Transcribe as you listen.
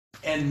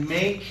and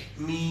make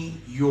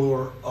me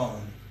your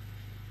own.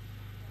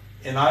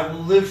 And I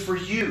will live for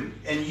you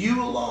and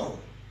you alone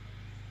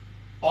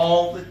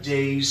all the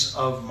days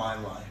of my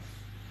life.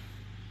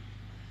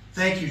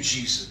 Thank you,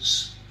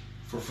 Jesus,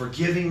 for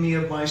forgiving me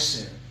of my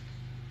sin.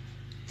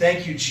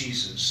 Thank you,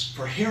 Jesus,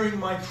 for hearing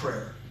my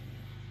prayer.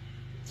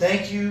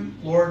 Thank you,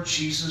 Lord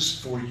Jesus,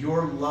 for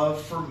your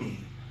love for me.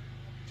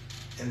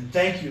 And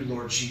thank you,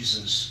 Lord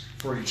Jesus,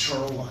 for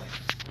eternal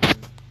life.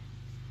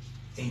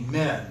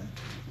 Amen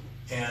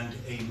and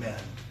amen.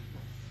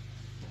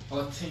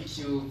 Well, thank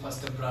you,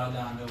 Pastor Brad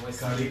and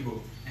Wesley.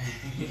 Karibu.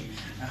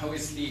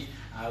 Wesley,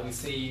 we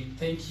say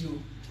thank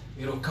you,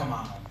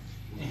 Irokamano.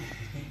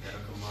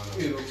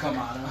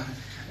 Irokamano.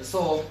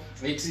 So,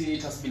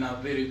 it has been a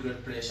very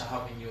great pleasure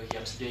having you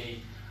here today,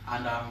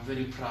 and I'm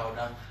very proud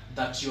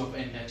that you have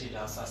enlightened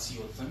us as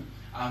youth.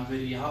 I'm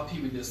very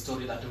happy with the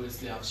story that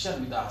Wesley has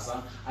shared with us.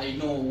 I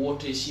know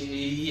what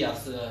he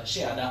has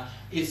shared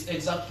is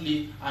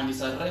exactly and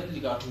is a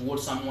replica to what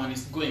someone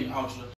is going out